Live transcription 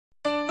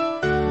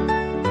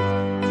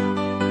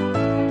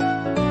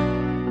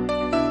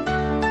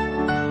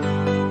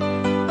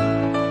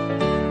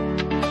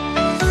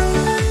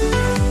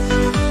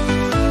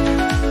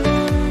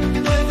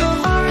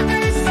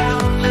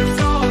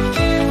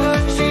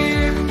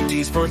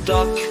for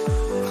duck,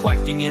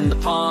 quacking in the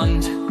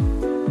pond,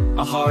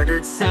 a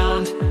harder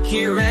sound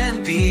here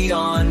and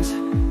beyond.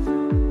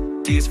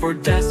 D is for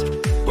desk,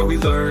 where we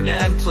learn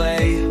and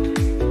play,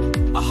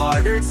 a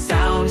harder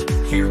sound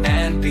here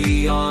and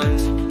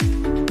beyond.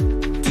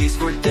 D is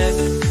for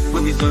desk,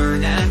 where we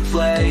learn and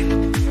play,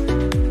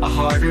 a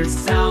harder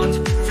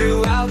sound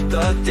throughout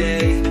the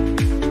day.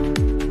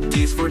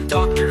 D is for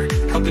doctor,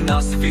 helping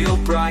us feel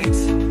bright,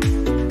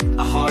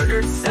 a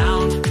harder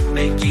sound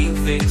making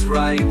things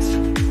right.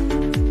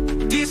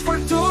 D is for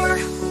door,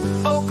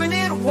 open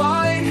it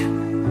wide,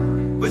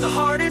 with a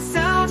harder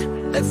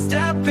sound, let's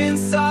step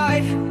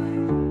inside.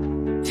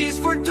 D is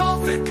for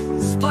dolphin,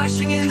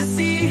 splashing in the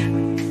sea,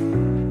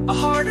 a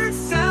harder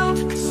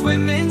sound,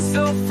 swimming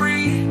so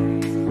free.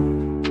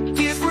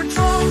 D is for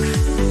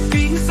drunk,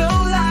 being so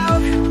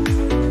loud,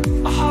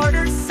 a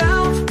harder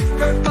sound,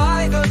 heard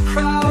by the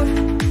crowd.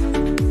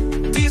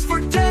 D is for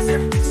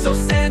desert, so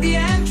sandy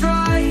and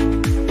dry,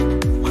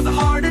 with a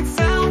harder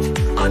sound,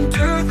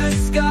 under the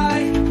sky.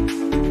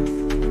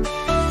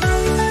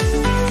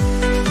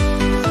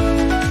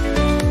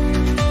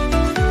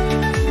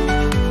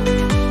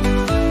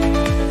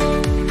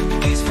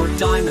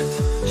 Diamond,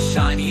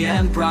 shiny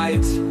and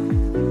bright,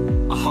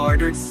 a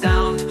harder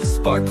sound,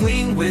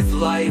 sparkling with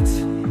light.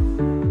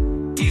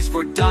 D is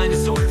for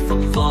dinosaur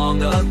from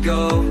long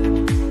ago,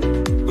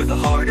 with a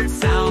harder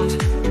sound,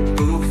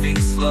 moving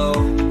slow.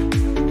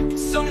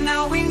 So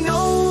now we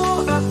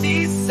know about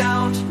these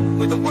sound,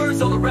 with the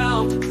words all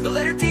around, the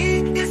letter D